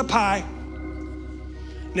you. Hold it up high.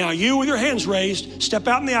 Now you with your hands raised, step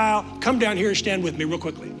out in the aisle, come down here and stand with me real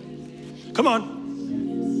quickly. Come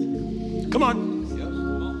on. Come on.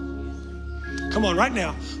 Come on right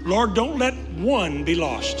now. Lord, don't let one be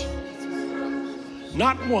lost.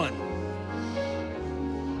 Not one.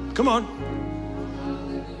 Come on.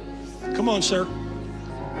 Come on, sir.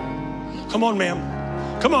 Come on, ma'am.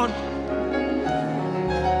 Come on.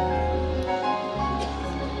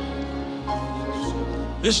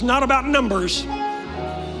 This is not about numbers.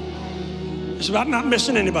 It's about not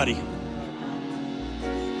missing anybody.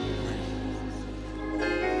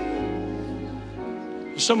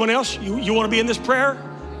 Someone else, you want to be in this prayer?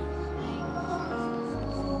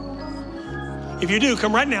 If you do,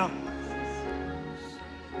 come right now.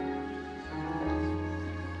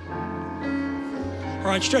 All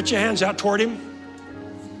right, stretch your hands out toward Him.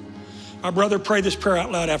 Our brother, pray this prayer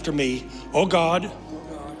out loud after me. Oh God,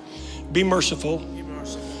 be merciful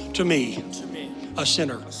to me, a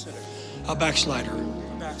sinner, a backslider.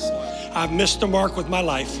 I've missed the mark with my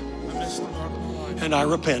life, and I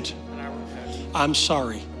repent. I'm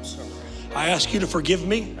sorry. I ask you to forgive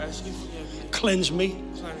me, cleanse me,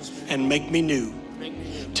 and make me new.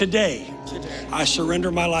 Today, I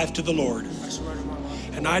surrender my life to the Lord.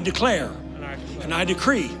 And I declare and I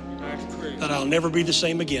decree that I'll never be the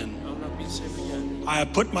same again. I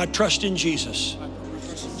have put my trust in Jesus.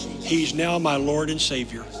 He's now my Lord and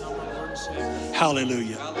Savior.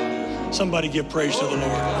 Hallelujah. Somebody give praise to the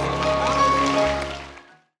Lord.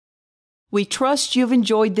 We trust you've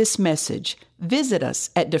enjoyed this message. Visit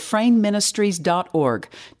us at DufresneMinistries.org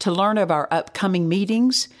to learn of our upcoming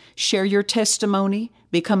meetings, share your testimony,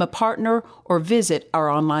 become a partner, or visit our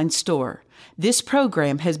online store. This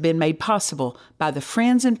program has been made possible by the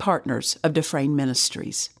friends and partners of Dufresne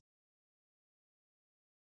Ministries.